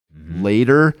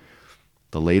later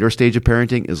stage of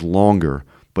parenting is longer,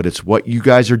 but it's what you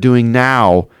guys are doing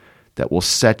now that will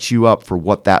set you up for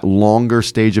what that longer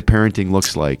stage of parenting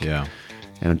looks like. Yeah.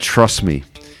 And trust me,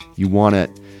 you want it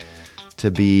to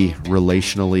be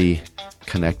relationally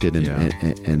connected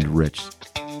and rich.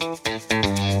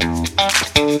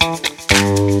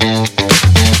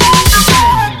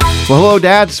 Well, hello,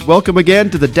 dads. Welcome again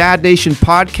to the DADNation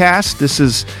podcast. This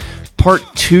is part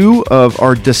 2 of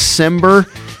our December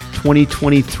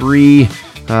 2023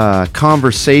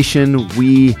 conversation.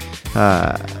 We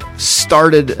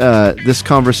started this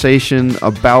conversation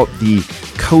about the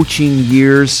coaching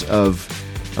years of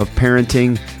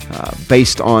parenting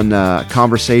based on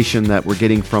conversation that we're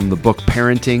getting from the book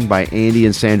Parenting by Andy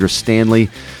and Sandra Stanley,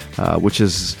 which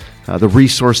is the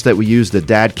resource that we used at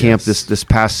Dad Camp this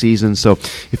past season. So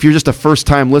if you're just a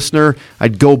first-time listener,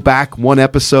 I'd go back one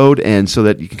episode and so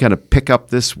that you can kind of pick up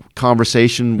this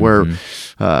conversation where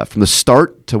from the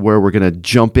start to where we're going to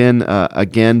jump in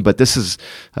again. But this is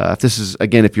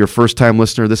again, if you're a first-time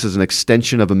listener, this is an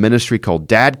extension of a ministry called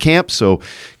Dad Camp. So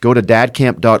go to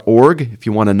dadcamp.org if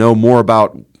you want to know more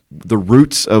about the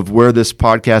roots of where this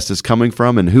podcast is coming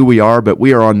from and who we are, but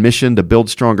we are on mission to build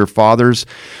stronger fathers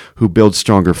who build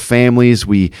stronger families.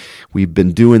 We've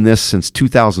been doing this since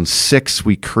 2006.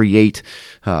 We create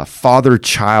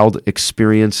father-child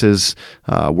experiences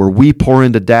where we pour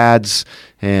into dads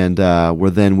and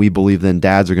where then we believe then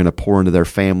dads are going to pour into their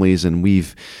families, and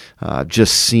we've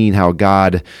just seen how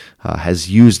God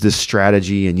has used this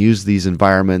strategy and used these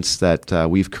environments that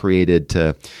we've created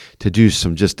to do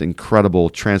some just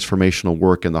incredible transformational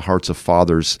work in the hearts of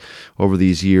fathers over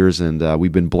these years. And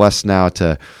we've been blessed now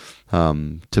to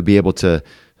be able to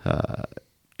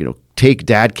take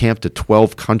Dad Camp to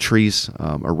 12 countries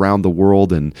around the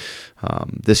world. And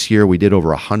this year we did over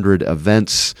 100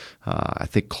 events, I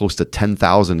think close to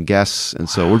 10,000 guests. And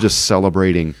so we're just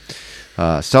celebrating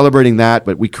that.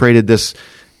 But we created this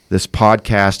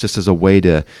podcast just as a way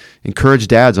to encourage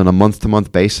dads on a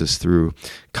month-to-month basis through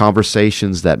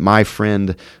conversations that my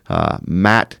friend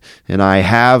Matt and I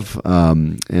have.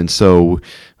 And so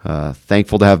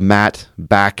thankful to have Matt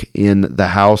back in the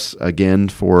house again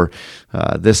for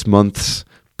this month's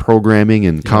programming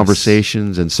and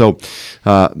conversations. And so,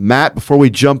 Matt, before we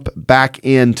jump back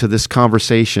into this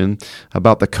conversation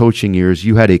about the coaching years,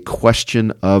 you had a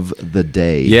question of the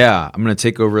day. Yeah, I'm going to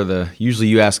take over usually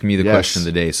you ask me the question of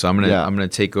the day, so I'm going to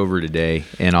take over today,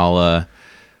 and I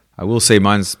will say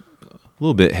mine's a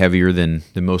little bit heavier than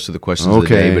most of the questions of the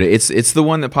day, but it's the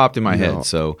one that popped in my head.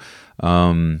 So,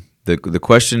 the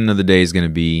question of the day is going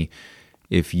to be,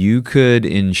 if you could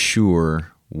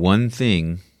ensure one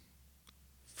thing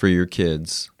for your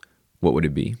kids, what would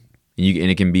it be?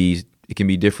 And it can be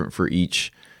different for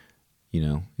each.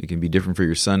 It can be different for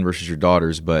your son versus your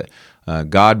daughters. But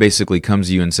God basically comes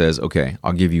to you and says, "Okay,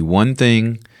 I'll give you one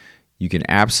thing. You can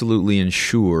absolutely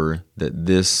ensure that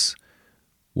this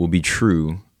will be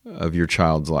true of your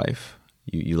child's life.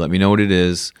 You let me know what it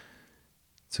is.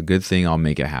 It's a good thing. I'll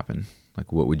make it happen."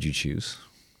 Like, what would you choose?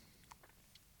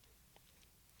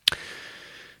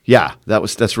 Yeah,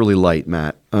 that's really light,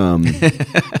 Matt.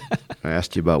 I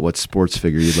asked you about what sports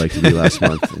figure you'd like to be last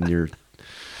month, and you're,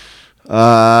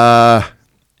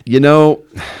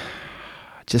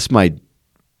 just my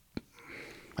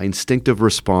instinctive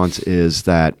response is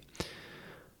that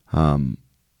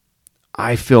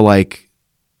I feel like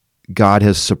God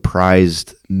has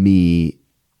surprised me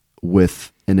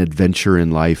with an adventure in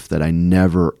life that I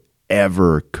never,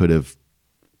 ever could have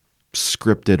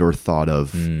scripted or thought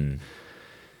of.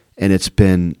 And it's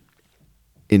been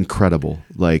incredible.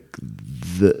 Like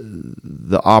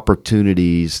the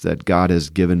opportunities that God has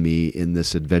given me in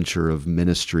this adventure of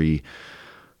ministry.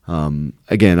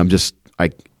 Again,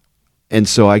 and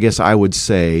so I guess I would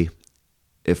say,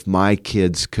 if my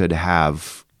kids could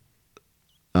have,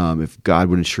 if God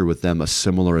would ensure with them a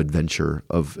similar adventure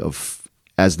of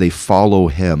as they follow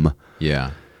Him,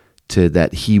 to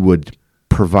that He would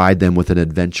provide them with an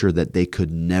adventure that they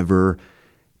could never.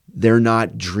 They're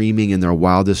not dreaming in their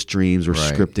wildest dreams or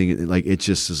scripting it. Like, it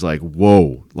just is like,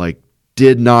 whoa, like,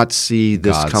 did not see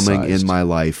this coming in my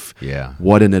life. Yeah.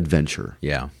 What an adventure.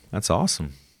 Yeah. That's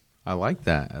awesome. I like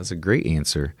that. That's a great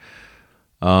answer.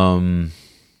 For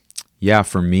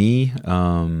me,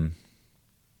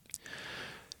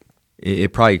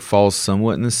 it probably falls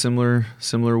somewhat in a similar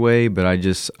way, but I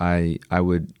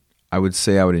would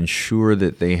say I would ensure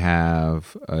that they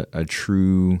have a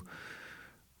true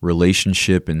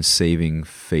relationship and saving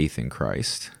faith in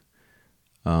Christ.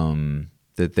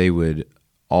 That they would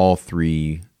all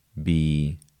three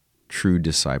be true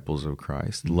disciples of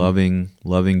Christ, loving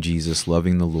Jesus,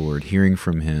 loving the Lord, hearing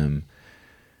from Him,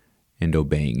 and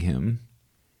obeying him.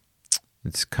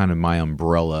 It's kind of my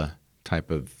umbrella type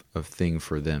of thing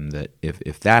for them, that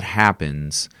if that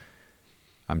happens,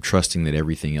 I'm trusting that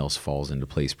everything else falls into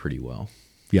place pretty well.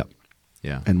 Yep.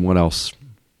 Yeah. And what else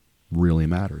really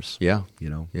matters? Yeah.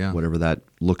 Whatever that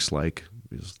looks like,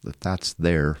 is if that's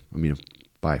there. I mean,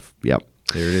 yep.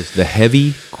 There it is. The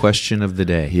heavy question of the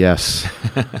day. Yes.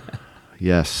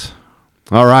 Yes.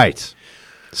 All right.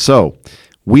 So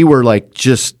we were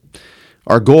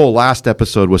our goal last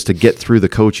episode was to get through the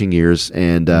coaching years,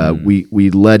 and we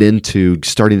led into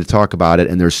starting to talk about it.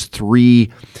 And there's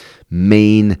 3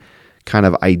 main kind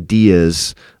of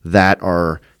ideas that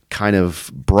are kind of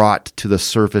brought to the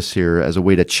surface here as a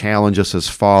way to challenge us as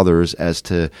fathers as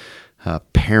to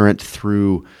parent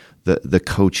through the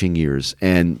coaching years.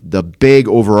 And the big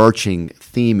overarching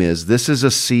theme is this is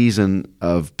a season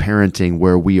of parenting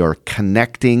where we are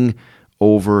connecting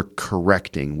over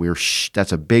correcting.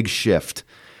 That's a big shift.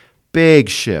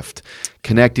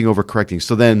 Connecting over correcting.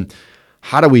 So then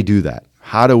how do we do that?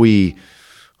 How do we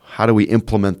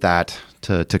implement that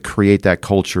to create that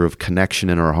culture of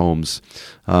connection in our homes?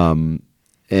 And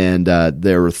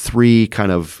there were 3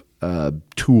 kind of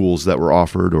tools that were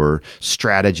offered, or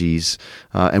strategies,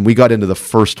 and we got into the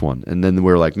first one, and then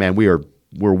we're like, man, we're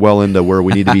well into where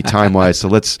we need to be time wise. So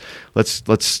let's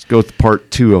go to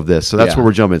part 2 of this. So that's where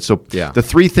we're jumping. So the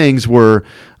 3 things were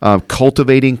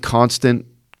cultivating constant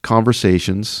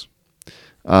conversations,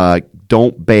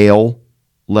 don't bail,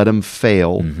 let them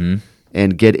fail,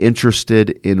 and get interested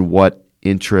in what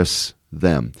interests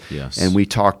them. Yes. And we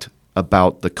talked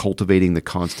about the cultivating the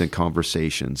constant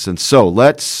conversations. And so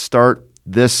let's start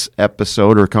this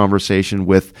episode or conversation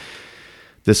with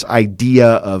this idea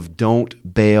of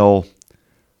don't bail,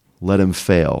 let him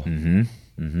fail.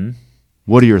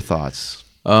 What are your thoughts?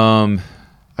 I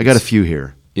got a few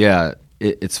here. Yeah,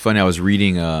 it's funny. I was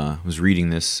reading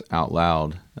this out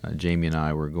loud. Jamie and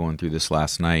I were going through this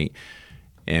last night,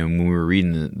 and when we were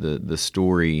reading the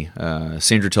story,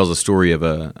 Sandra tells a story of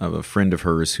a friend of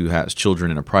hers who has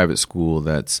children in a private school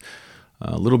that's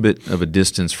a little bit of a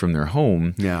distance from their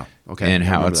home. Yeah, okay. And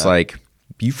how it's like,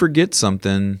 if you forget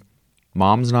something,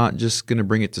 mom's not just going to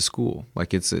bring it to school.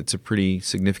 Like it's a pretty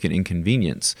significant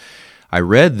inconvenience. I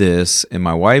read this, and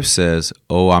my wife says,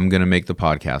 "Oh, I'm going to make the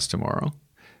podcast tomorrow,"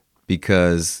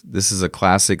 because this is a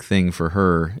classic thing for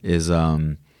her. Is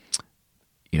I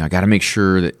got to make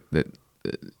sure that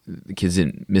the kids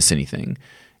didn't miss anything.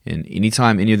 And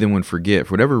anytime any of them would forget,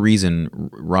 for whatever reason,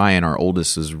 Ryan, our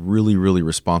oldest, is really, really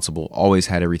responsible, always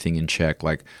had everything in check.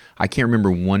 Like, I can't remember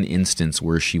one instance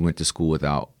where she went to school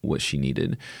without what she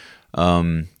needed.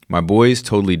 My boy's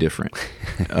totally different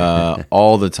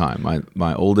all the time.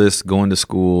 My oldest going to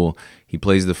school, he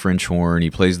plays the French horn,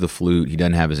 he plays the flute, he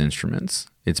doesn't have his instruments.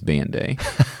 It's band day.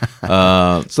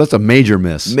 So that's a major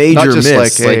miss. Major miss.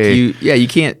 Like, hey. You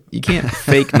can't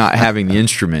fake not having the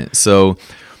instrument. So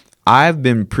I've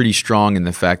been pretty strong in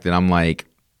the fact that I'm like,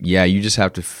 yeah, you just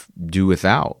have to do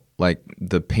without. Like,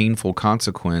 the painful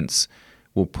consequence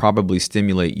will probably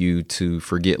stimulate you to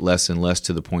forget less and less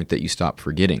to the point that you stop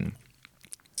forgetting.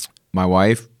 My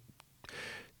wife,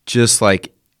 just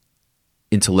like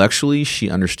intellectually,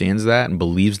 she understands that and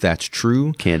believes that's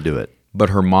true. Can't do it. But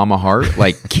her mama heart,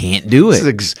 like, can't do it.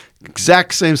 It's the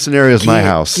exact same scenario as my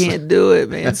house. Can't do it,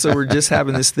 man. So we're just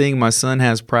having this thing. My son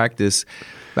has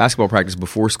basketball practice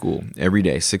before school every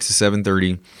day, 6 to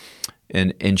 7:30.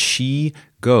 And she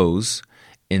goes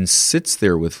and sits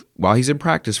there while he's in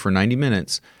practice for 90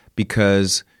 minutes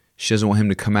because she doesn't want him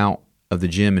to come out of the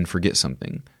gym and forget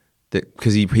something.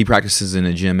 Because he practices in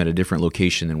a gym at a different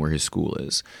location than where his school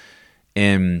is.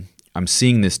 And I'm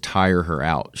seeing this tire her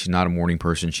out. She's not a morning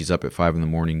person. She's up at 5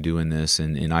 a.m. doing this,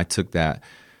 and I took that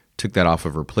off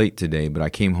of her plate today. But I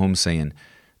came home saying,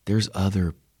 "There's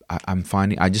other.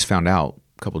 I just found out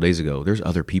a couple of days ago. There's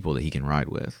other people that he can ride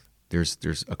with. There's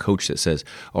a coach that says,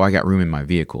 "Oh, I got room in my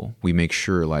vehicle." We make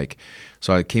sure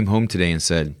So I came home today and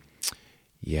said,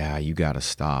 "Yeah, you got to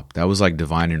stop." That was like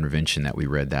divine intervention that we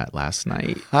read that last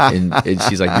night. And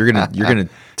she's like, you're gonna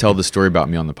tell the story about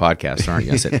me on the podcast, aren't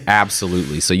you? I said,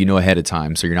 absolutely. So you know ahead of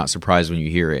time, so you're not surprised when you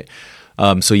hear it.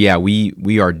 So yeah,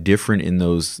 we are different in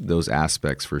those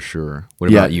aspects for sure.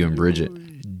 What about you and Bridget?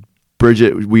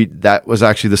 Bridget, that was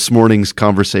actually this morning's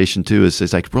conversation too.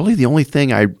 It's like, really the only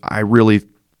thing I really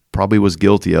probably was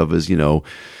guilty of is,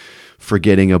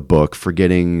 forgetting a book,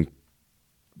 forgetting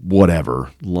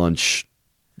whatever, lunch,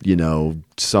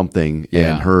 something,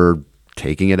 and her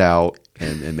taking it out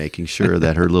and making sure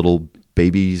that her little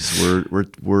babies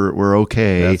were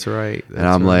okay. That's right. And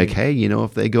I'm like, hey,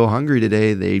 if they go hungry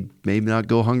today, they may not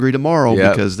go hungry tomorrow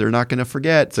because they're not going to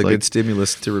forget. It's a good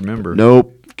stimulus to remember.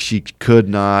 Nope. she could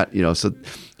not, so,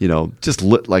 just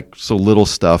so little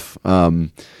stuff.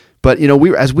 But,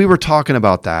 as we were talking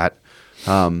about that,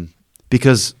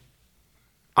 because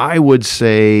I would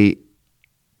say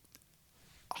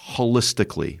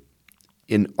holistically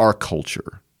in our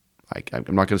culture,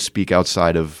 I'm not going to speak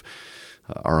outside of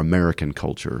our American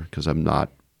culture because I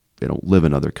don't live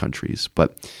in other countries,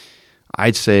 but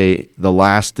I'd say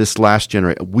this last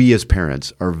generation, we as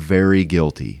parents are very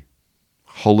guilty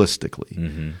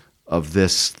holistically of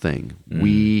this thing.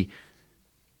 We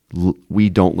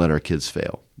don't let our kids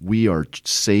fail. We are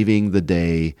saving the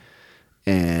day,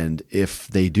 and if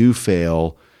they do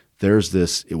fail, there's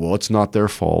this. Well, it's not their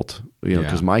fault,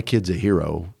 because my kid's a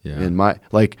hero, and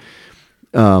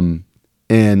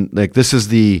this is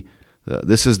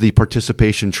the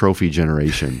participation trophy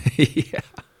generation.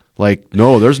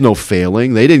 No, there's no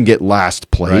failing. They didn't get last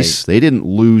place. Right. They didn't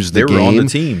lose the game. They were on the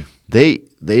team. They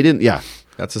didn't. Yeah.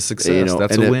 That's a success.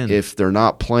 That's a win. If they're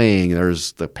not playing,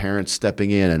 there's the parents stepping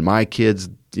in, and my kids,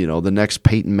 the next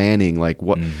Peyton Manning,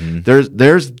 what?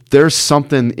 There's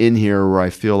something in here where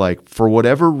I feel like for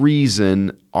whatever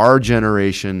reason, our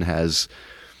generation has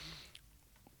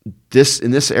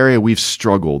in this area we've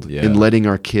struggled in letting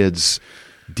our kids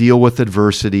deal with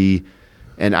adversity.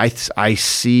 And I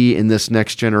see in this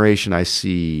next generation, I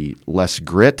see less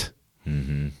grit.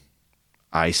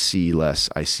 I see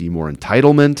more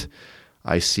entitlement.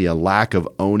 I see a lack of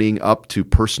owning up to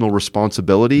personal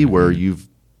responsibility where you've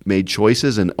made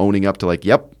choices and owning up to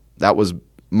yep, that was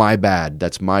my bad.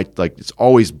 That's my, it's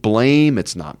always blame.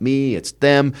 It's not me, it's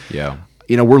them. Yeah.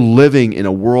 We're living in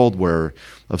a world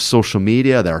of social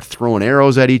media. They're throwing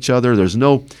arrows at each other. There's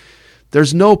no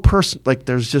person,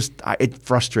 it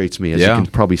frustrates me, as you can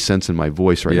probably sense in my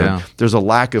voice right now. There's a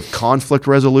lack of conflict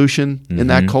resolution in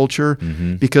that culture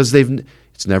because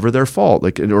it's never their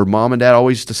fault. Or mom and dad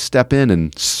always used to step in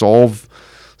and solve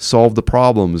the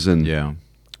problems. And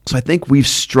so I think we've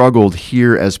struggled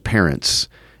here as parents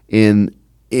and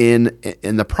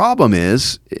the problem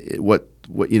is what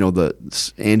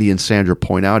the Andy and Sandra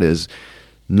point out is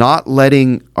not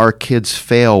letting our kids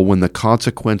fail when the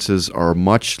consequences are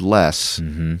much less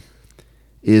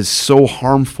is so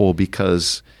harmful,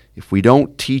 because if we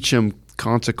don't teach them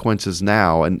consequences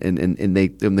now and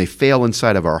they fail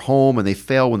inside of our home, and they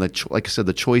fail when like I said,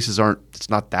 the choices it's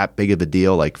not that big of a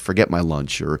deal, like forget my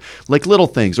lunch or little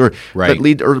things or that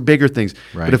lead or bigger things.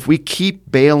 Right. But if we keep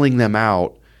bailing them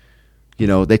out,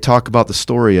 they talk about the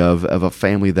story of a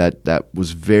family that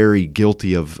was very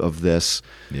guilty of this.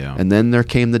 Yeah. And then there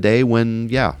came the day when,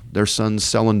 their son's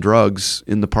selling drugs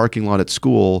in the parking lot at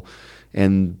school,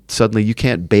 and suddenly you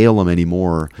can't bail them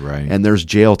anymore. Right. And there's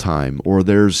jail time, or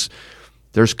there's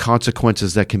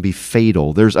consequences that can be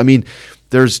fatal. I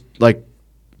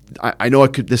know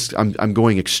I'm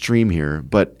going extreme here,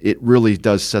 but it really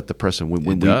does set the precedent when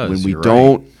we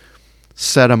don't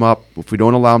set them up, if we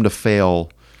don't allow them to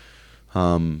fail.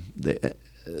 We're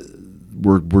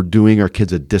doing our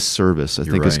kids a disservice. I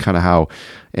think is kind of how,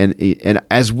 and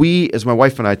as my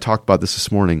wife and I talked about this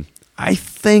morning, I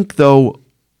think though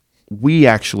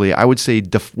I would say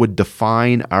would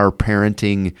define our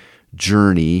parenting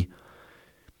journey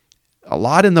a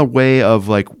lot in the way of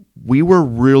we were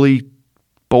really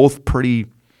both pretty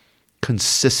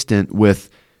consistent with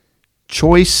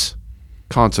choice,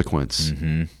 consequence,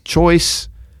 choice,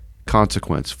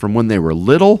 consequence from when they were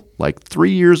little,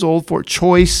 3 years old, for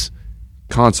choice,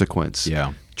 consequence.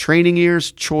 Yeah. Training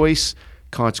years, choice,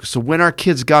 consequence. So when our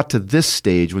kids got to this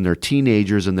stage, when they're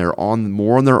teenagers and they're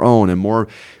more on their own and more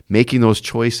making those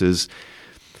choices,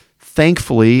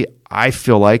 thankfully, our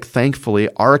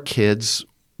kids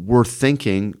were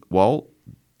thinking, well,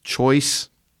 choice,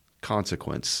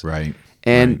 consequence. Right.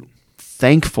 And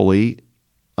thankfully,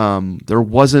 there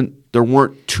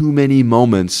weren't too many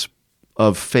moments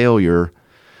of failure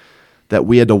that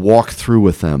we had to walk through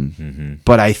with them.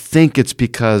 But I think it's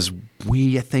because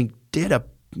we did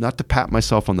not to pat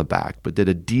myself on the back, but did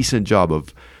a decent job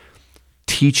of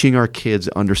teaching our kids,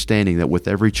 understanding that with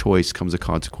every choice comes a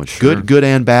consequence. Sure. Good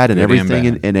and bad, and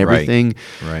everything and everything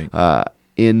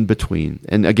in between.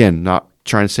 And again, not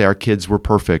trying to say our kids were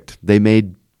perfect. They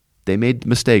made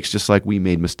mistakes just like we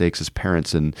made mistakes as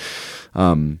parents, and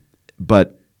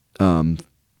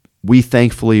we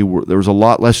thankfully there was a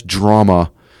lot less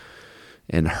drama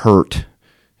and hurt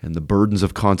and the burdens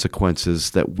of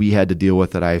consequences that we had to deal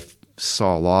with that I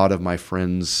saw a lot of my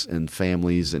friends and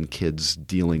families and kids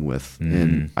dealing with.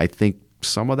 And I think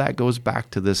some of that goes back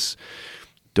to this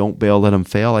don't bail, let them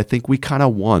fail. I think we kind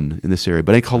of won in this area.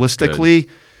 But I think holistically,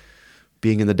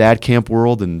 being in the dad camp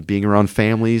world and being around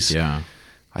families, I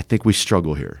think we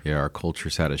struggle here. Yeah, our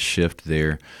culture's had a shift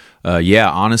there. Yeah,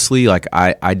 honestly, like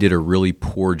I did a really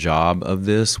poor job of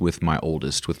this with my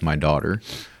oldest, with my daughter.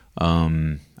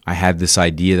 I had this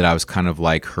idea that I was kind of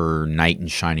like her knight in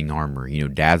shining armor. You know,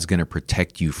 dad's going to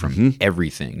protect you from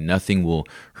everything. Nothing will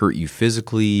hurt you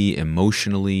physically,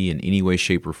 emotionally, in any way,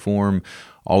 shape, or form.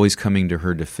 Always coming to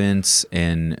her defense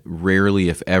and rarely,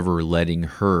 if ever, letting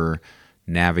her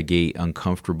navigate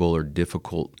uncomfortable or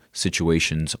difficult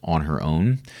situations on her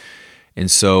own.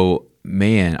 And so,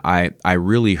 man, I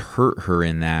really hurt her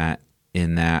in that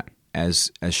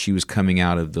as she was coming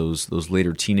out of those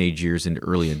later teenage years into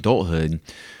early adulthood.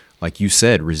 Like you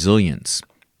said, resilience.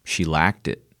 She lacked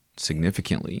it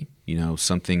significantly. You know,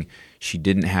 something she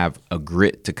didn't have a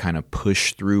grit to kind of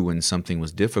push through when something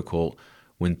was difficult.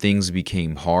 When things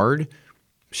became hard,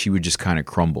 she would just kind of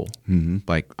crumble.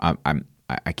 Like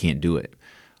I can't do it.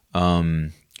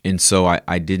 And so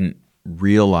I didn't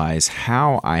realize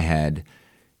how I had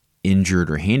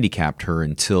injured or handicapped her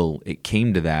until it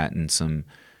came to that, and some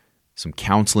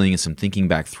counseling and some thinking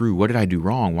back through, what did I do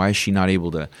wrong? Why is she not able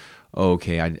to,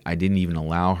 I didn't even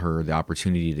allow her the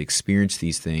opportunity to experience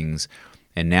these things.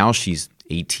 And now she's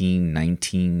 18,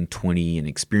 19, 20 and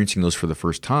experiencing those for the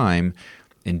first time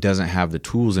and doesn't have the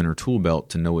tools in her tool belt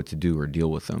to know what to do or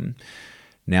deal with them.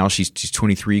 Now she's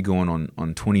 23 going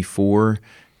on 24,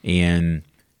 and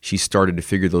she started to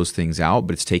figure those things out,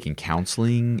 but it's taken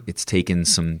counseling. It's taken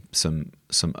some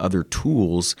other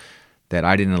tools that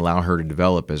I didn't allow her to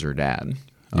develop as her dad.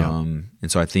 Yeah.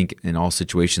 And so I think in all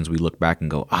situations we look back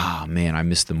and go, man, I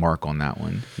missed the mark on that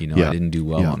one. You know, I didn't do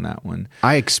well on that one.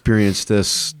 I experienced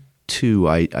this too.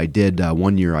 I did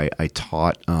 1 year I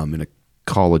taught in a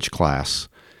college class,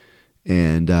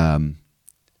 and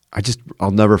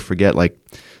I'll never forget, this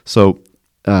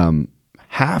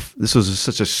was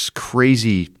such a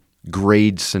crazy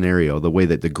grade scenario, the way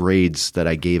that the grades that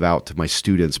I gave out to my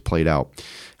students played out. I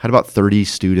had about 30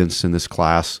 students in this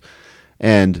class,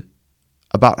 and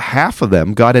about half of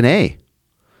them got an A.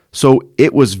 So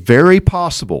it was very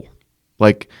possible,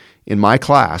 like in my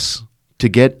class, to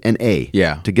get an A.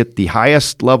 Yeah. To get the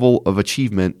highest level of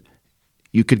achievement,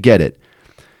 you could get it.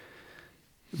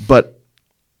 But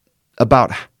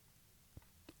about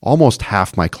almost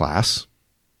half my class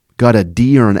got a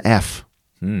D or an F.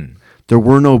 There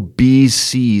were no B's,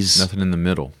 C's. Nothing in the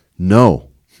middle. No.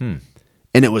 And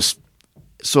it was,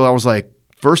 so I was like,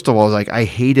 first of all, I was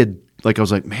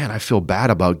like, man, I feel bad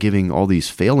about giving all these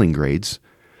failing grades.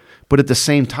 But at the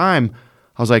same time,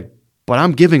 I was like, but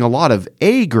I'm giving a lot of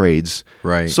A grades.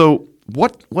 Right. So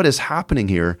what is happening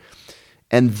here?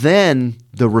 And then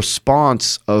the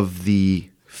response of the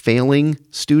failing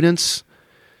students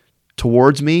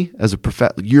towards me as a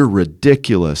professor, you're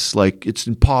ridiculous. Like, it's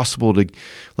impossible to,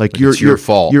 it's your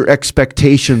fault. Your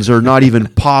expectations are not even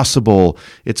possible.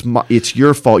 It's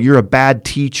your fault. You're a bad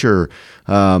teacher.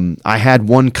 I had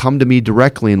one come to me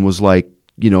directly and was like,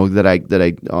 that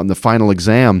I on the final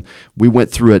exam, we went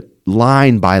through it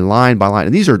line by line by line.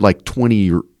 And these are like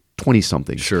 20 or 20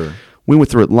 something. Sure. We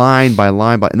went through it line by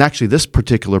line by, and actually this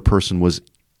particular person was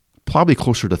probably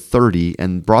closer to 30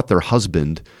 and brought their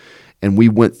husband. And we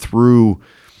went through,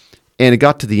 and it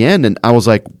got to the end, and I was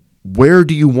like, where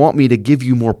do you want me to give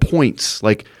you more points?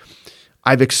 Like,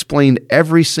 I've explained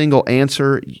every single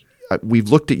answer. We've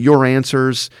looked at your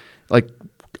answers. Like,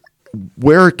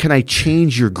 where can I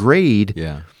change your grade?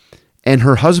 Yeah. And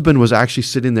her husband was actually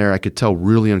sitting there, I could tell,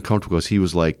 really uncomfortable, because he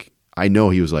was like,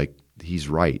 he's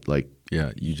right. Like,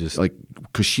 yeah, you just, like,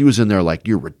 because she was in there like,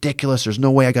 you're ridiculous. There's no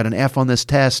way I got an F on this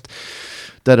test.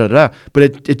 But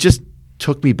it just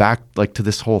took me back like to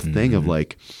this whole thing of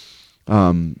like,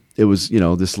 it was,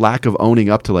 this lack of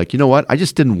owning up to like, you know what, I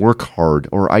just didn't work hard,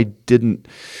 or I didn't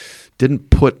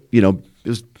put, it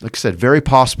was, like I said, very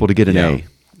possible to get an A.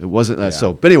 It wasn't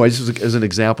so. But anyway, this is an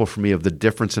example for me of the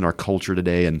difference in our culture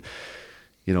today, and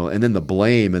and then the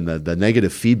blame and the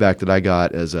negative feedback that I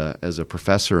got as a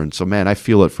professor. And so, man, I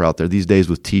feel it for out there these days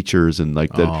with teachers, and like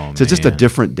it's just a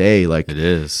different day. Like, it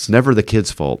is. It's never the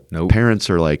kid's fault. Nope. Parents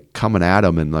are like coming at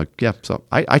them, and like, yeah. So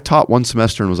I taught one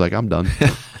semester and was like, I'm done.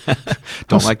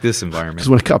 Don't like this environment. Because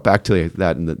when I got back to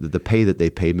that and the pay that they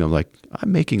paid me, I'm like,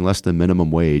 I'm making less than minimum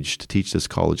wage to teach this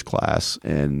college class,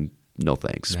 and no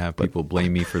thanks. And have people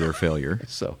blame me for their failure.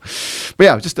 So, but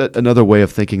yeah, just another way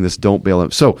of thinking this. Don't bail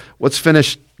out. So let's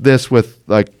finish this with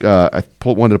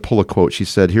wanted to pull a quote. She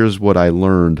said, "Here's what I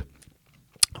learned: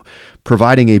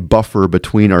 providing a buffer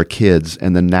between our kids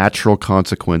and the natural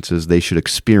consequences they should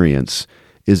experience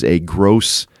is a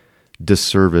gross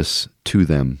disservice to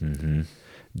them.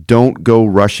 Don't go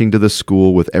rushing to the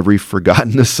school with every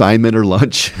forgotten assignment or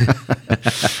lunch.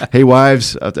 Hey,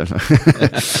 wives.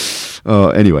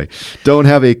 Anyway, don't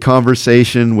have a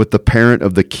conversation with the parent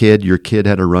of the kid your kid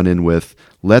had a run-in with.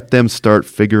 Let them start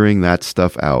figuring that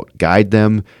stuff out. Guide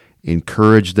them,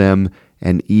 encourage them,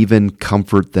 and even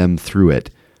comfort them through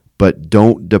it. But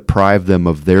don't deprive them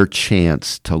of their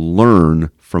chance to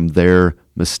learn from their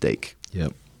mistake.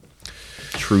 Yep.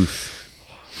 Truth.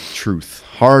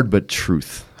 Hard, but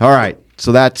truth. All right.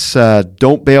 So that's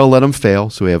don't bail, let them fail.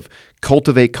 So we have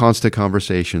cultivate constant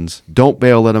conversations. Don't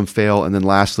bail, let them fail. And then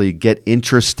lastly, get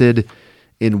interested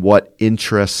in what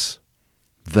interests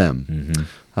them.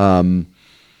 Mm-hmm.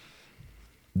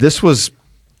 This was,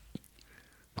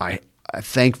 I'm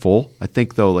thankful. I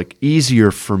think, though, like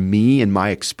easier for me in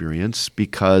my experience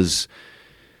because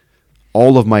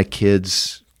all of my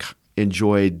kids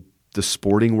enjoyed the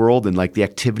sporting world and like the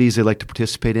activities they like to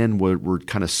participate in were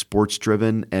kind of sports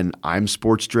driven, and I'm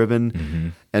sports driven. Mm-hmm.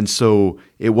 And so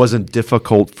it wasn't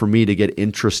difficult for me to get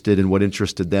interested in what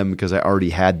interested them because I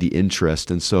already had the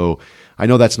interest. And so I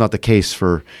know that's not the case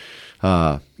for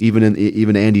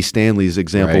even Andy Stanley's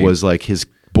example. Right. Was like his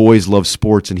boys love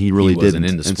sports and he really didn't.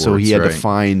 Into sports, and so he had to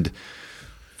find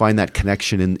that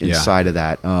connection inside of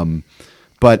that.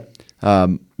 But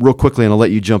real quickly, and I'll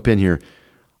let you jump in here.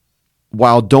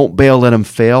 While don't bail, let them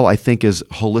fail, I think is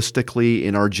holistically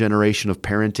in our generation of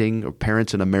parenting, or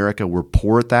parents in America, we're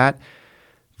poor at that.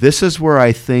 This is where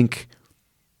I think,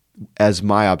 as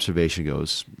my observation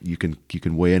goes, you can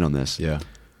weigh in on this. Yeah,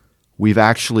 we've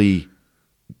actually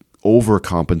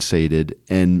overcompensated,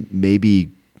 and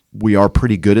maybe we are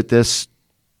pretty good at this,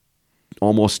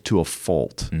 almost to a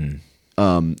fault.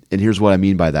 And here's what I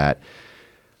mean by that.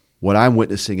 What I'm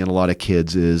witnessing in a lot of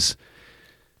kids is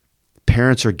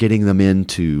parents are getting them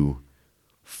into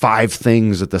 5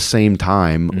 things at the same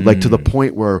time, like to the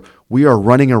point where we are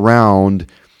running around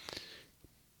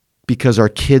because our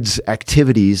kids'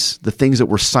 activities, the things that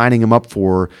we're signing them up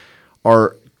for,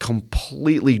 are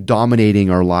completely dominating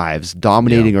our lives,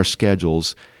 dominating our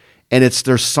schedules. And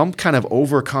there's some kind of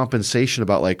overcompensation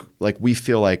about like we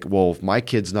feel like, well, if my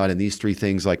kid's not in these 3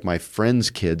 things like my friends'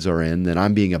 kids are in, then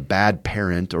I'm being a bad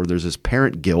parent, or there's this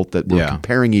parent guilt that we're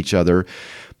comparing each other.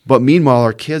 But meanwhile,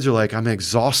 our kids are like, I'm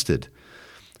exhausted.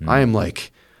 I am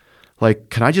like,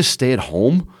 can I just stay at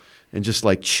home and just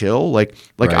like chill? Like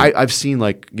right. I've seen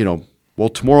well,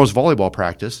 tomorrow's volleyball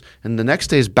practice, and the next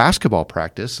day is basketball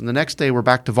practice, and the next day we're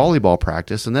back to volleyball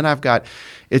practice, and then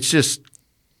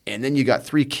and then you got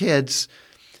 3 kids,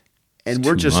 and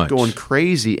we're just going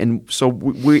crazy. And so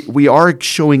we are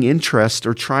showing interest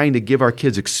or trying to give our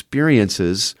kids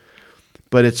experiences,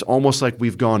 but it's almost like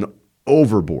we've gone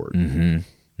overboard. Mm-hmm.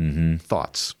 Mm-hmm.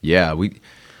 Thoughts? Yeah, we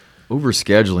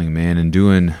overscheduling, man, and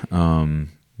doing.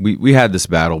 We had this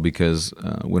battle because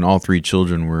when all 3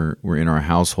 children were in our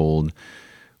household,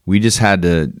 we had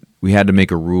to make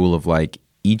a rule of like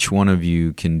each one of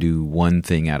you can do one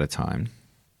thing at a time.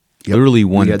 Yep. Literally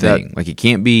one thing. That. Like it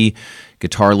can't be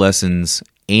guitar lessons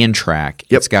and track.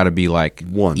 Yep. It's got to be like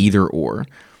one, either or.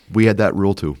 We had that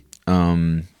rule too.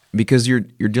 Because you're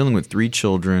dealing with 3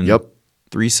 children. Yep.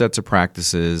 3 sets of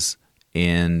practices.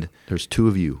 And there's 2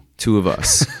 of you. 2 of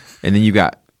us. And then you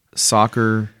got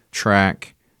soccer,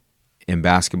 track, and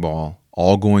basketball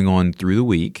all going on through the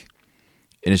week.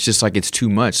 And it's just like it's too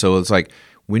much. So it's like,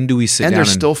 when do we sit down? And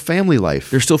there's still family life.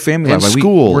 There's still family life. Like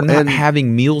school. We're not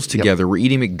having meals together. Yep. We're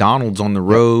eating McDonald's on the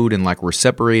road, and like we're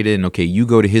separated. And okay, you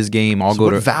go to his game, I'll go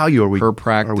to value her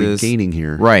practice. Are we gaining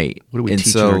here? Right. What are we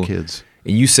teaching our kids?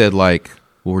 And you said like,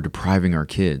 well, we're depriving our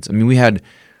kids. I mean, we had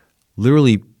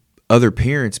literally other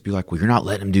parents be like, well, you're not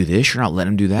letting them do this, you're not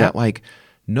letting them do that. Yeah. Like,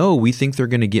 no, we think they're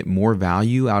going to get more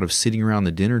value out of sitting around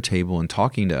the dinner table and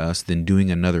talking to us than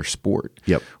doing another sport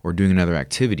or doing another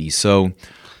activity. So,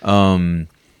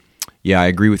 yeah, I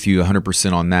agree with you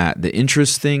 100% on that. The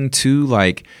interest thing too,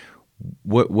 like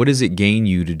what does it gain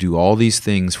you to do all these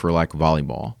things for like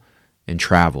volleyball and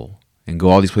travel and go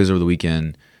all these places over the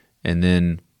weekend, and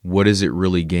then what does it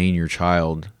really gain your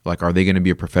child? Like, are they going to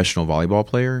be a professional volleyball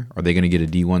player? Are they going to get a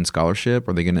D1 scholarship?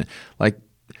 Are they going to, like,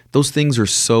 those things are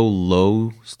so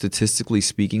low, statistically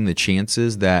speaking, the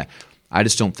chances, that I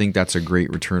just don't think that's a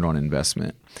great return on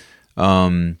investment.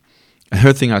 Another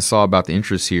thing I saw about the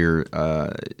interest here,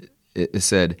 it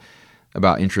said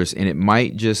about interest, and it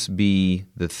might just be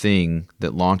the thing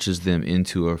that launches them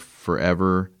into a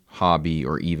forever hobby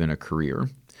or even a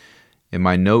career. And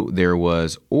my note there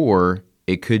was, or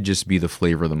it could just be the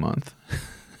flavor of the month.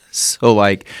 So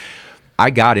like I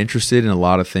got interested in a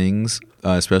lot of things,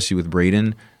 especially with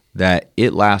Braden, that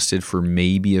it lasted for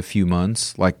maybe a few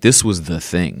months. Like this was the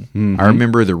thing. Mm-hmm. I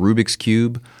remember the Rubik's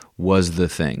Cube was the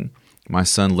thing. My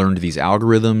son learned these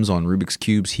algorithms on Rubik's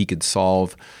Cubes. He could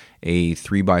solve a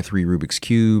 3x3 Rubik's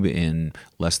Cube in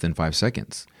less than 5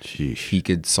 seconds. Sheesh. He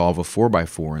could solve a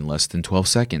 4x4 in less than 12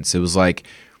 seconds. It was like,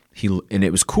 and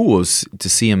it was cool. It was to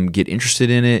see him get interested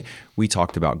in it. We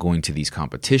talked about going to these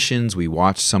competitions. We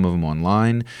watched some of them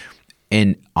online.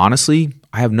 And honestly,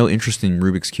 I have no interest in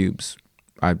Rubik's Cubes.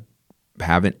 I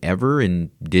haven't ever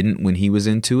and didn't when he was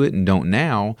into it and don't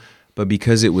now. But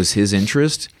because it was his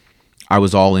interest, I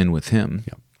was all in with him.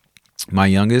 Yep. My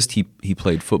youngest, he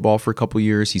played football for a couple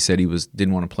years. He said he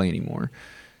didn't want to play anymore.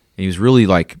 And he was really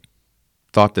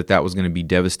thought that was going to be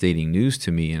devastating news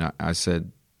to me. And I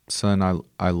said, son,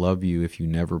 I love you if you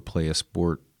never play a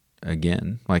sport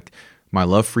again. Like, my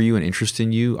love for you and interest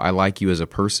in you, I like you as a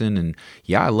person. And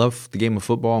yeah, I love the game of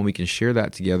football and we can share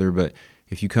that together. But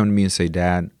if you come to me and say,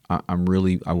 Dad, I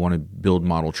want to build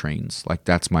model trains. Like,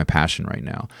 that's my passion right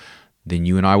now. Then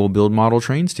you and I will build model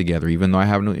trains together, even though I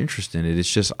have no interest in it.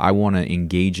 It's just I want to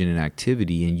engage in an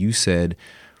activity. And you said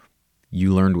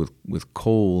you learned with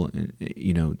Cole,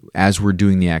 as we're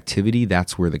doing the activity,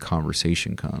 that's where the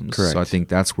conversation comes. Correct. So I think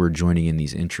that's where joining in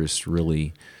these interests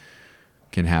really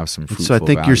can have some fruitful So I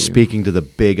think value. you're speaking to the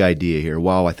big idea here.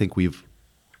 While I think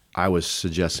I was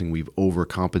suggesting we've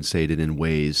overcompensated in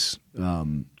ways.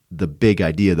 The big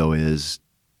idea, though, is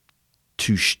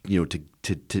to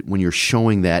when you're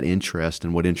showing that interest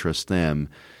and what interests them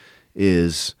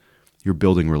is you're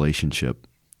building relationship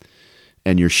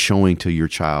and you're showing to your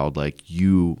child like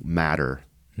you matter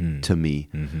to me.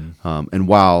 Mm-hmm. And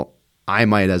while I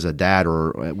might as a dad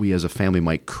or we as a family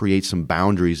might create some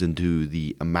boundaries into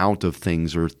the amount of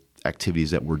things or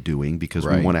activities that we're doing because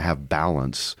we want to have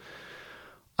balance,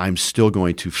 I'm still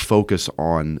going to focus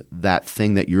on that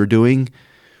thing that you're doing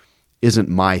isn't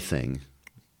my thing.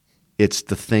 It's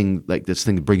the thing, like this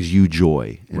thing that brings you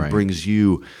joy and brings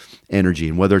you energy.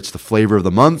 And whether it's the flavor of the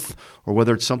month or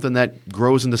whether it's something that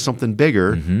grows into something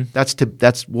bigger,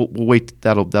 we'll wait.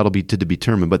 That'll be to be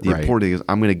determined. But the important thing is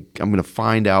I'm gonna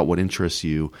find out what interests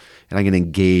you, and I'm gonna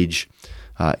engage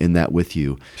in that with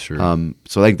you. Sure.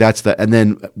 So I think that's the. And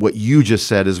then what you just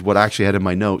said is what I actually had in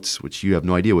my notes, which you have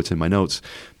no idea what's in my notes,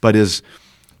 but is,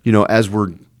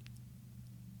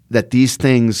 that these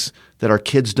things that our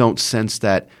kids don't sense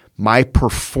that my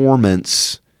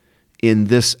performance in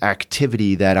this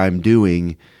activity that I'm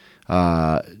doing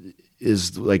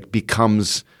is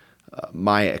becomes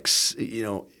my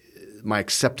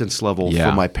acceptance level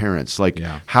for my parents.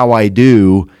 How I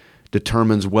do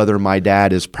determines whether my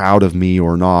dad is proud of me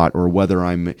or not, or whether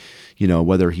I'm,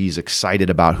 whether he's excited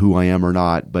about who I am or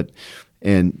not.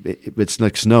 It's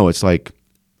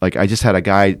like I just had a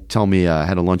guy tell me, I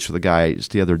had a lunch with a guy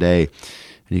just the other day.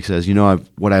 And he says,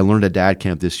 what I learned at dad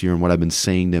camp this year and what I've been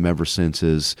saying to him ever since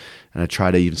is, and I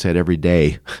try to even say it every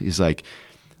day, he's like,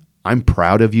 I'm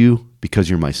proud of you because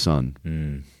you're my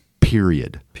son.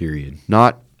 Period.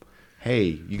 Not, hey,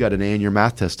 you got an A in your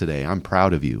math test today. I'm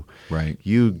proud of you. Right.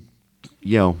 You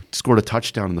scored a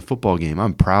touchdown in the football game.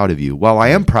 I'm proud of you. Well, I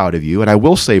am proud of you, and I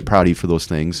will say proud of you for those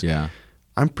things. Yeah.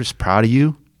 I'm just proud of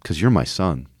you because you're my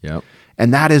son. Yep.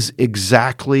 And that is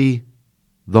exactly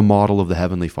the model of the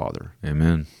Heavenly Father.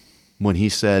 Amen. When he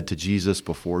said to Jesus,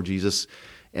 before Jesus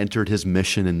entered his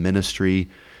mission and ministry,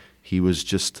 he was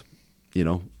just,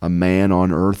 a man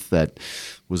on earth that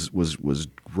was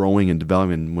growing and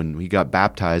developing. And when he got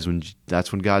baptized,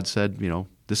 that's when God said,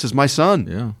 this is my son.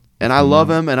 Yeah. And I love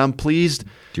him and I'm pleased.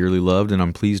 Dearly loved and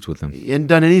I'm pleased with him. He hadn't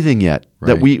done anything yet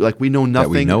that we know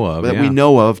nothing we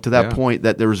know of to that point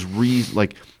that there's there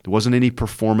wasn't any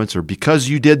performance or because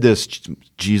you did this,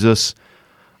 Jesus,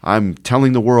 I'm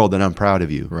telling the world that I'm proud of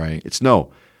you. Right. It's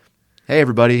no, hey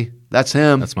everybody, that's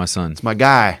him. That's my son. It's my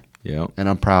guy. Yeah. And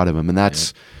I'm proud of him. And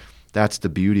that's the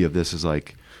beauty of this is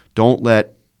don't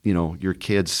let, your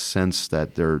kids sense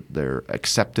that their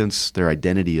acceptance, their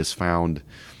identity is found,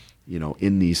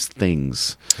 in these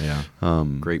things. Yeah.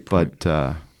 Great point.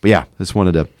 But yeah, just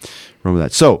wanted to remember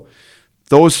that. So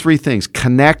those three things,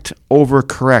 connect over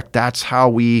correct. That's how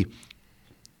we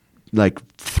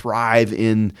thrive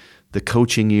in the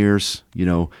coaching years.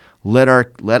 Let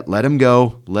them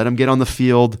go, let them get on the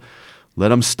field, let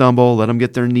them stumble, let them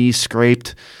get their knees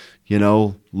scraped,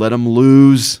 let them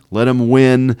lose, let them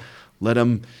win, let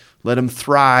them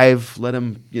thrive, let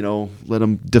them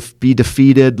be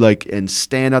defeated, and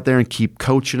stand out there and keep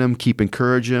coaching them, keep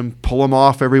encouraging them, pull them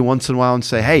off every once in a while and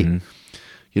say, hey,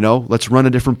 let's run a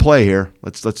different play here.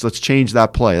 Let's change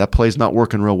that play. That play's not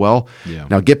working real well. Yeah.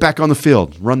 Now get back on the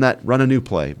field, run a new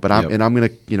play. But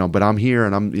I'm here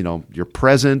and I'm you're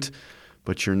present,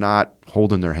 but you're not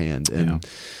holding their hand.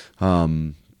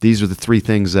 And these are the three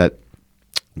things that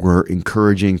were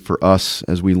encouraging for us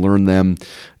as we learn them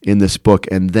in this book.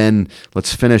 And then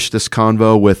let's finish this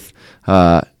convo with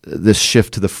this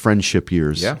shift to the friendship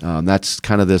years. Yeah. That's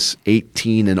kind of this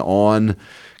 18 and on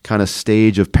kind of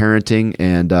stage of parenting.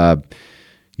 And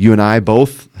you and I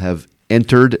both have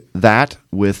entered that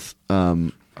with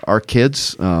our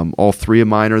kids. All three of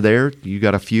mine are there. You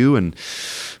got a few. And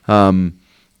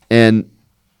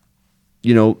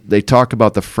they talk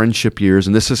about the friendship years,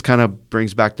 and this is kind of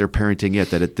brings back their parenting yet,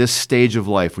 that at this stage of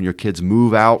life, when your kids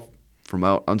move out from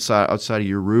outside of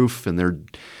your roof and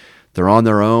they're on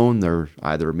their own, they're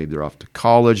either maybe they're off to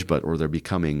college, or they're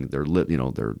getting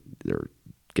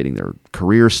their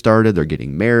career started, they're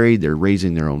getting married, they're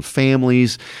raising their own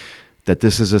families, that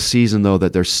this is a season though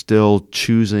that they're still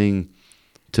choosing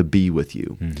to be with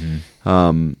you.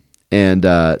 Mm-hmm. And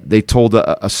they told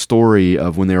a story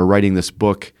of when they were writing this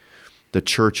book. The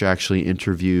church actually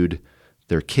interviewed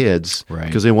their kids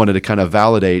because they wanted to kind of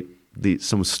validate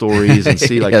some stories and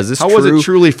see like how was it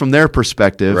truly from their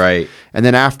perspective. Right. And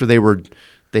then after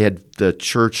the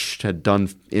church had done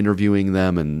interviewing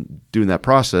them and doing that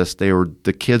process,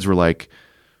 the kids were like,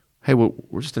 "Hey, well,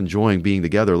 we're just enjoying being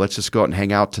together. Let's just go out and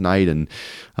hang out tonight." And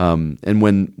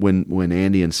when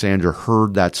Andy and Sandra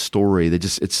heard that story, they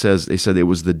said it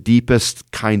was the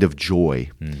deepest kind of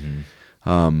joy.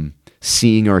 Mm-hmm.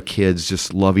 Seeing our kids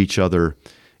just love each other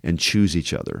and choose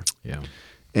each other. Yeah.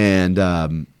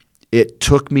 And it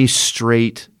took me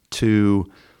straight to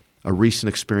a recent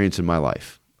experience in my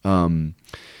life. My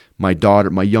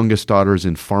youngest daughter is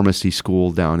in pharmacy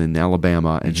school down in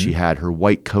Alabama, and she had her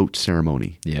white coat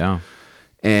ceremony. Yeah.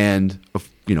 And,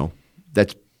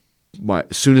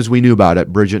 as soon as we knew about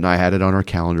it, Bridget and I had it on our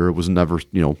calendar. It was never,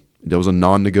 there was a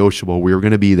non-negotiable. We were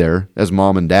going to be there as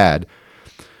mom and dad.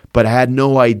 But I had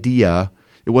no idea.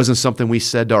 It wasn't something we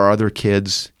said to our other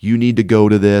kids, you need to go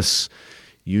to this,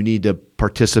 you need to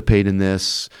participate in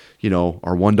this.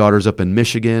 Our one daughter's up in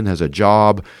Michigan, has a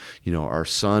job. Our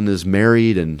son is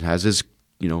married and has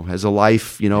has a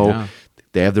life. Yeah.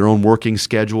 They have their own working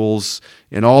schedules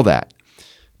and all that.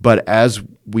 But as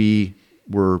we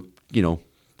were,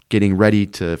 getting ready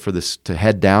to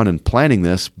head down and planning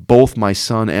this, both my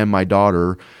son and my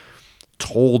daughter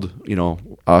told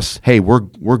us, "Hey,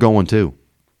 we're going too.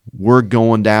 We're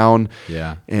going down,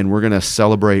 and we're gonna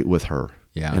celebrate with her."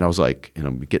 Yeah. And I was like,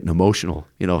 I'm getting emotional,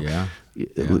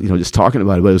 just talking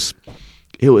about it. But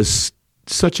it was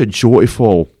such a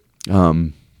joyful,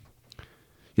 just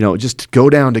to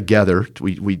go down together.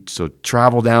 We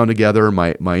travel down together.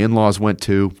 My in-laws went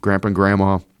too, Grandpa and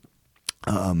Grandma,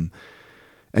 and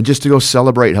just to go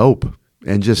celebrate hope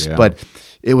but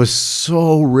it was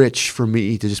so rich for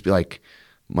me to just be like,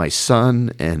 my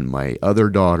son and my other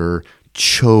daughter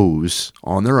chose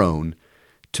on their own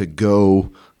to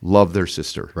go love their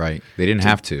sister. Right. They didn't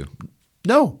have to.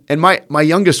 No. And my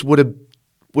youngest would have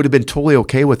been totally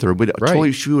okay with her.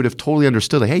 She would have totally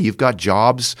understood, like, hey, you've got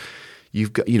jobs.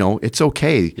 You've got, it's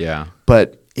okay. Yeah.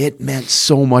 But it meant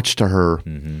so much to her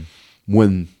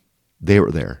when they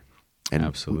were there. And,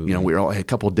 absolutely. We were all a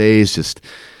couple of days just,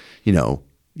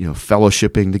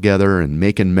 fellowshipping together and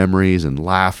making memories and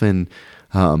laughing.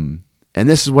 And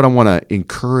this is what I want to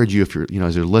encourage you if you're,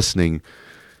 as you're listening.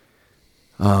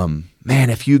 Man,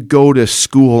 if you go to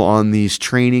school on these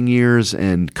training years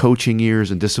and coaching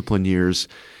years and discipline years,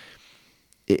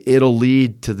 it'll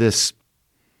lead to this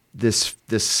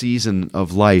season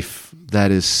of life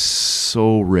that is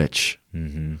so rich.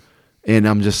 Mm-hmm. And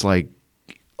I'm just like,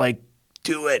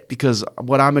 do it, because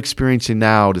what I'm experiencing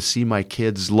now, to see my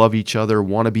kids love each other,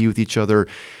 want to be with each other,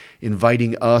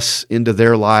 inviting us into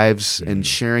their lives and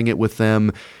sharing it with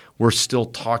them. We're still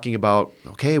talking about,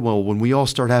 okay, well, when we all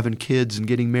start having kids and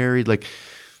getting married, how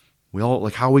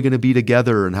are we going to be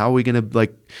together, and how are we going to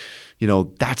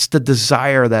that's the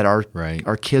desire that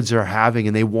our kids are having,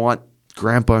 and they want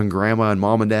grandpa and grandma and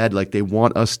mom and dad, they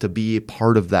want us to be a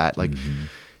part of that,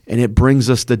 and it brings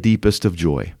us the deepest of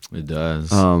joy. It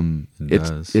does.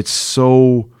 It's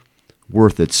so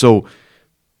worth it. So,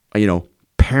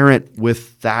 parent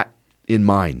with that in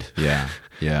mind. Yeah.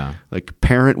 Yeah.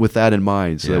 Parent with that in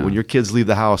mind, so that when your kids leave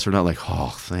the house, they're not like,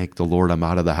 "Oh, thank the Lord, I'm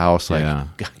out of the house."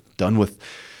 Done with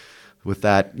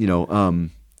that.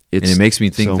 And it makes me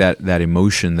think that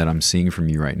emotion that I'm seeing from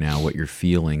you right now, what you're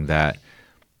feeling, that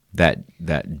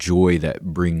joy that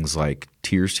brings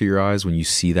tears to your eyes when you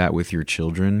see that with your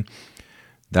children.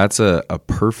 That's a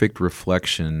perfect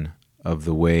reflection of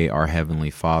the way our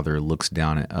Heavenly Father looks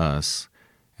down at us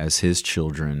as His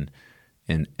children.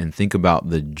 And think about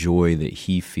the joy that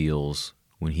He feels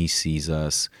when He sees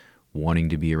us wanting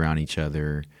to be around each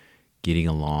other, getting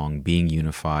along, being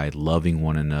unified, loving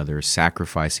one another,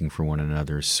 sacrificing for one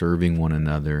another, serving one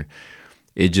another.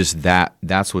 It just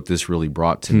that's what this really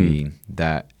brought to me.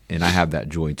 And I have that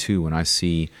joy too when I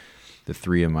see the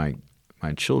three of my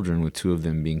children, with two of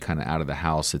them being kind of out of the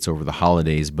house. It's over the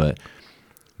holidays, but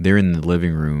they're in the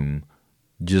living room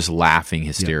just laughing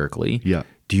hysterically. Yeah.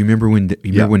 Do you remember when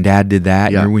when Dad did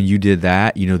that? Yeah. Remember when you did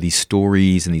that? These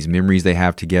stories and these memories they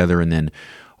have together, and then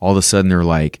all of a sudden they're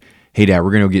like, "Hey, Dad,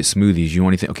 we're going to go get smoothies. You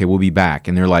want anything? Okay, we'll be back."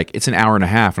 And they're like, "It's an hour and a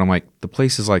half." And I'm like, "The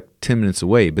place is like 10 minutes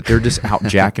away," but they're just out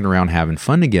jacking around having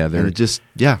fun together. And it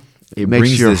makes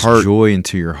brings your this heart joy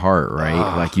into your heart,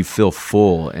 right? Like you feel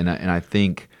full. And I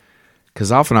think, because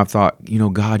often I've thought,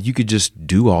 God, you could just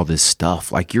do all this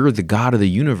stuff. Like you're the God of the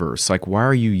universe. Like why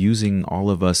are you using all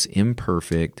of us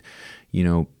imperfect,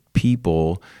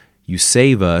 people? You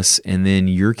save us, and then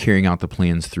you're carrying out the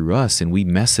plans through us, and we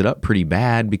mess it up pretty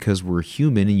bad because we're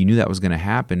human, and you knew that was going to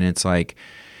happen. And it's like,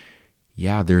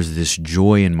 yeah, there's this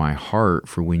joy in my heart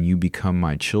for when you become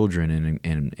my children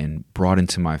and brought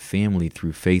into my family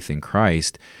through faith in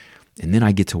Christ, and then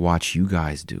I get to watch you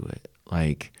guys do it.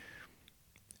 Like,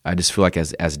 I just feel like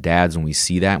as dads, when we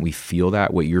see that and we feel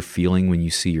that, what you're feeling when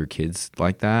you see your kids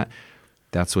like that,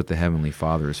 that's what the Heavenly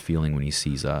Father is feeling when He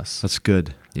sees us. That's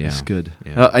good. Yeah. That's good.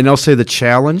 Yeah. And I'll say the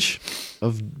challenge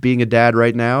of being a dad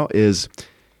right now is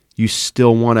you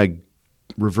still want to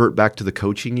revert back to the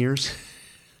coaching years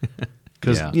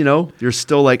because, you're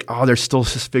still like, they're still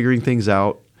just figuring things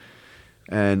out.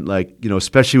 And like,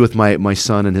 especially with my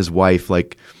son and his wife,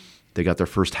 like they got their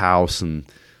first house and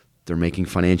they're making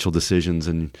financial decisions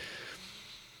and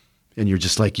you're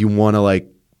just like, you want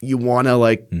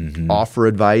to offer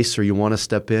advice or you want to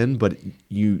step in, but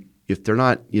if they're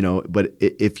not, but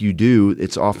if you do,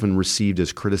 it's often received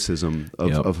as criticism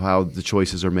of how the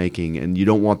choices are making, and you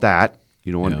don't want that.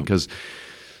 You don't want because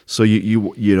so you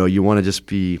want to just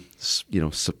be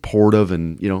supportive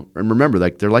and and remember,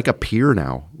 like they're like a peer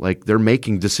now. Like they're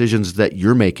making decisions that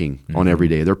you're making on every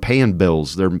day. They're paying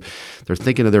bills. They're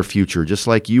thinking of their future just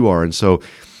like you are, and so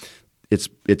it's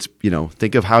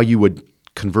think of how you would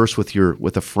converse with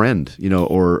a friend,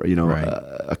 or right.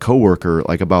 a coworker,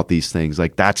 like about these things.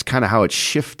 Like that's kind of how it's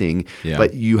shifting. Yeah.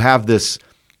 But you have this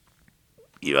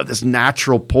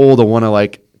natural pull to want to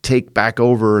like take back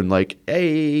over and like,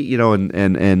 hey,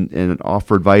 and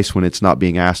offer advice when it's not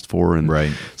being asked for. And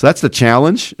right. So that's the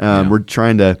challenge. We're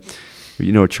trying to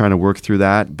work through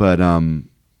that. But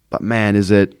man,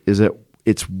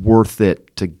 it's worth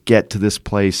it to get to this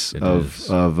place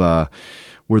of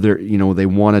where they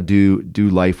want to do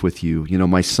life with you.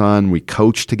 My son, we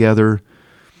coach together.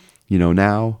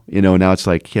 Now it's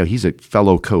like, he's a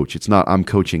fellow coach. It's not I'm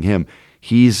coaching him.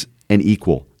 He's an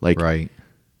equal. Like, right.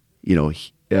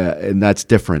 And that's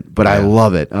different. But I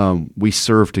love it. We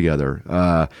serve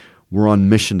together. We're on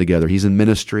mission together. He's in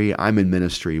ministry. I'm in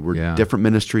ministry. We're different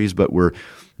ministries, but we're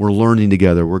learning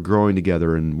together. We're growing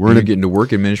together, and we're getting to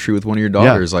work in ministry with one of your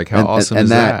daughters. Like, how awesome is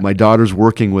that? My daughter's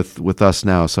working with us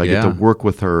now, so I get to work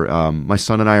with her. My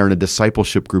son and I are in a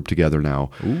discipleship group together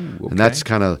now. Ooh, okay. And that's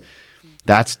kind of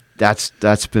that's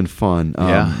been fun.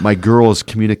 My girls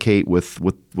communicate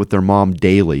with their mom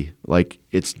daily. Like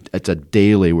it's a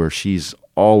daily where she's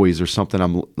always there's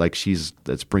something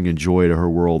that's bringing joy to her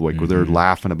world. Like where they're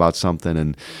laughing about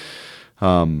something,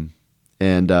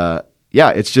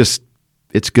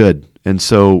 it's good. And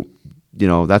so,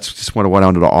 that's just what I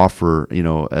wanted to offer,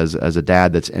 as a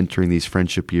dad that's entering these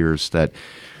friendship years, that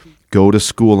go to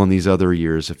school on these other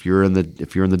years. If you're in the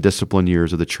discipline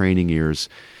years or the training years,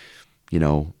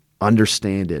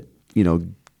 understand it,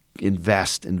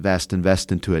 invest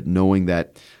into it, knowing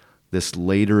that this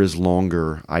later is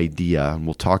longer idea. And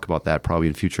we'll talk about that probably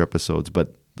in future episodes,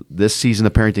 but this season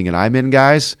of parenting that I'm in,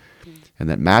 guys, and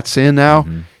that Matt's in now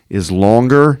is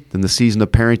longer than the season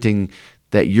of parenting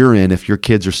that you're in if your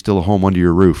kids are still home under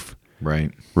your roof.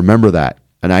 Right. Remember that.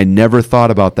 And I never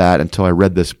thought about that until I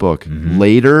read this book.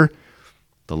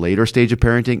 The later stage of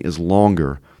parenting is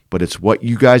longer, but it's what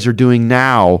you guys are doing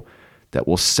now that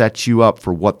will set you up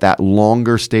for what that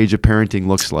longer stage of parenting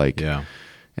looks like. Yeah.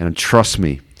 And trust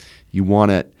me, you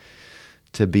want it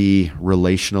to be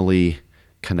relationally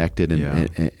connected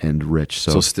and rich.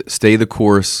 So stay the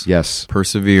course. Yes.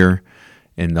 Persevere.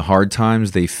 And the hard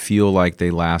times, they feel like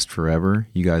they last forever.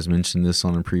 You guys mentioned this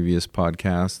on a previous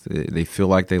podcast. They feel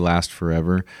like they last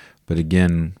forever. But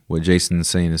again, what Jason's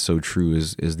saying is so true,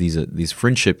 is these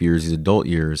friendship years, these adult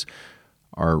years,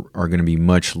 are going to be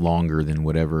much longer than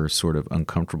whatever sort of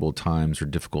uncomfortable times or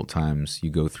difficult times you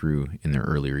go through in their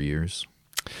earlier years.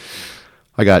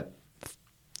 I got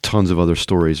tons of other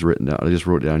stories written down. I just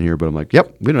wrote it down here, but I'm like,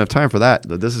 yep, we don't have time for that.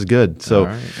 This is good. So,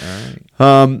 all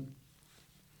right.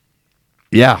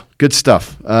 Yeah, good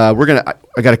stuff. I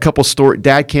got a couple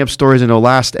dad camp stories. I know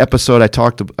last episode I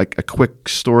talked a quick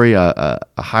story, a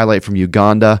highlight from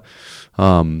Uganda.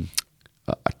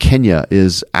 Kenya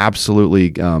is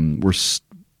absolutely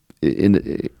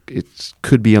it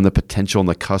could be on the potential, on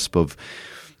the cusp of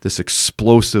this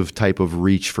explosive type of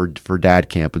reach for dad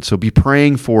camp. And so be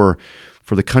praying for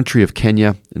the country of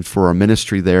Kenya and for our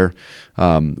ministry there.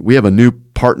 We have a new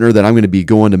partner that I'm going to be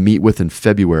going to meet with in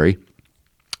February.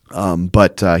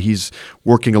 But he's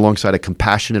working alongside of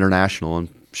Compassion International. I'm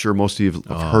sure most of you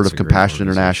have heard of Compassion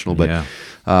International,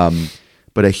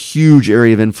 but a huge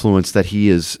area of influence that he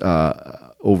is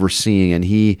overseeing, and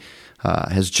he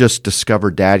has just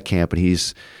discovered Dad Camp, and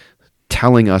he's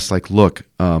telling us, like, look,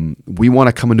 we want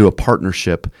to come into a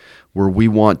partnership where we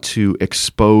want to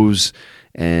expose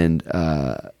and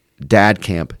Dad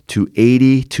Camp to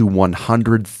 80 to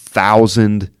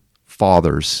 100,000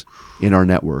 fathers in our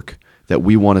network that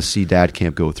we want to see Dad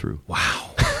Camp go through.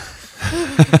 Wow.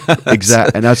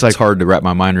 Exactly. And that's like, it's hard to wrap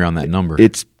my mind around that number.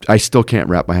 I still can't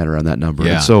wrap my head around that number.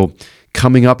 Yeah. And so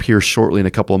coming up here shortly in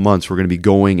a couple of months, we're going to be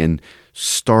going and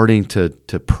starting to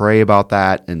pray about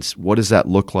that and what does that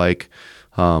look like.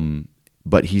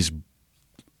 But he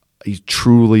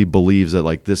truly believes that,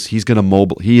 like, this, he's going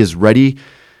to he is ready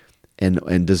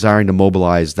and desiring to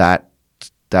mobilize that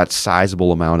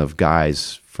sizable amount of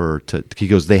guys he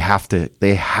goes, they have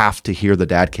to hear the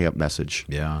Dad Camp message.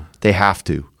 Yeah. They have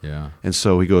to. Yeah. And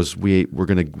so he goes, we're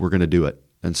gonna do it.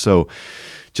 And so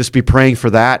just be praying for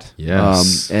that.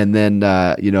 Yes. And then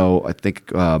I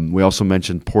think we also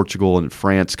mentioned Portugal and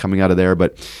France coming out of there,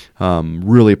 but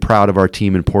really proud of our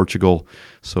team in Portugal.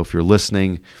 So if you're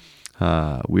listening,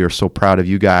 we are so proud of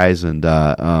you guys. And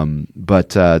but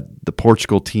the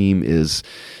Portugal team is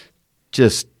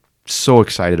just so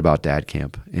excited about Dad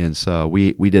Camp. And so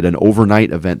we did an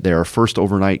overnight event there, our first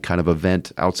overnight kind of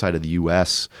event outside of the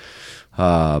U.S.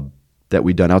 That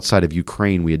we'd done. Outside of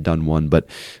Ukraine, we had done one, but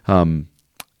and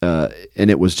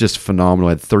it was just phenomenal.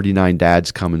 I had 39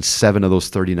 dads come, and 7 of those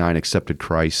 39 accepted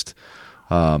Christ,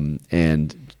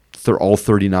 and all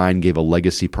 39 gave a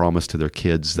legacy promise to their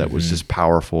kids that was just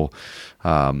powerful.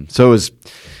 So it was.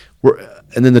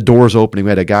 And then the doors opening. We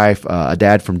had a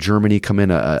dad from Germany come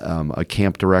in, a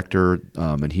camp director,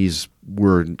 and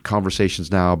we're in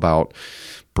conversations now about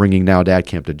bringing now Dad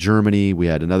Camp to Germany. We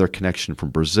had another connection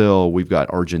from Brazil. We've got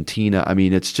Argentina. I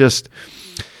mean, it's just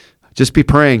be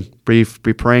praying, be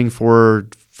praying for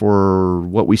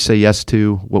what we say yes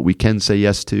to, what we can say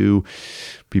yes to.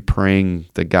 Be praying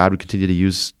that God would continue to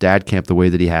use Dad Camp the way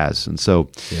that He has, and so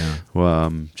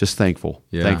just thankful.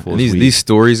 Yeah. Thankful. And these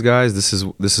stories, guys, this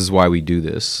is why we do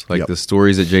this. Like the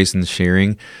stories that Jason's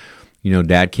sharing.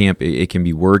 Dad Camp, it can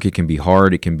be work, it can be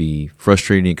hard, it can be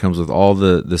frustrating. It comes with all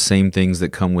the same things that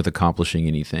come with accomplishing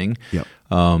anything. Yep.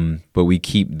 But we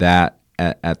keep that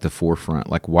at the forefront.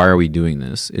 Like, why are we doing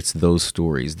this? It's those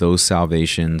stories, those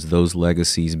salvations, those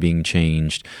legacies being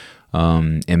changed.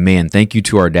 And man, thank you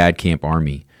to our Dad Camp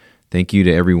Army. Thank you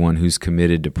to everyone who's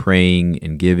committed to praying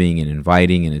and giving and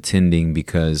inviting and attending,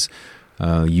 because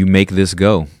you make this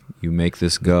go. You make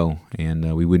this go.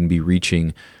 And we wouldn't be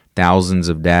reaching thousands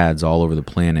of dads all over the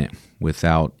planet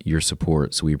without your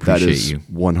support. So we appreciate you. That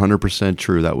is 100%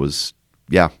 true. That was,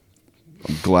 I'm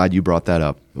glad you brought that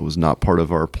up. It was not part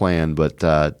of our plan, but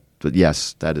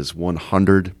yes, that is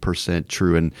 100%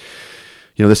 true. And,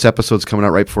 this episode's coming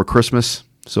out right before Christmas.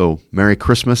 So Merry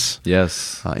Christmas.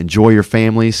 Yes. Enjoy your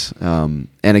families. And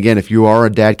again, if you are a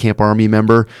Dad Camp Army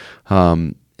member,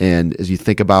 and as you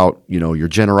think about, your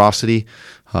generosity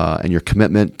and your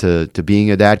commitment to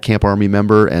being a Dad Camp Army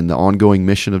member and the ongoing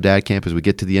mission of Dad Camp as we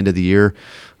get to the end of the year,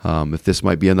 if this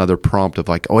might be another prompt of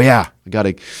like, oh yeah, I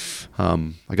gotta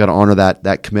honor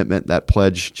that commitment, that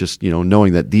pledge, just,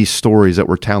 knowing that these stories that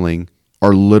we're telling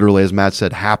are literally, as Matt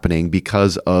said, happening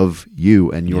because of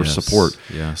you and your support.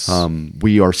 Yes.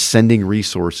 We are sending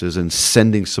resources and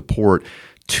sending support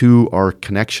to our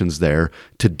connections there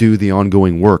to do the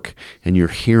ongoing work, and you're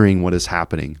hearing what is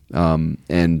happening.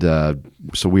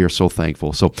 So we are so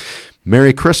thankful. So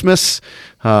Merry Christmas,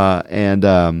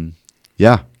 and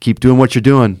keep doing what you're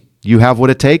doing. You have what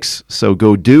it takes, so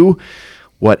go do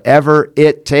whatever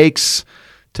it takes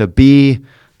to be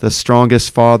the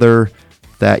strongest father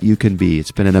that you can be.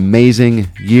 It's been an amazing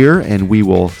year, and we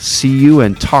will see you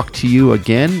and talk to you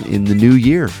again in the new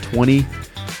year,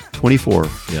 2024.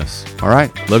 Yes. All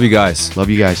right. Love you guys.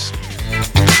 Love you guys.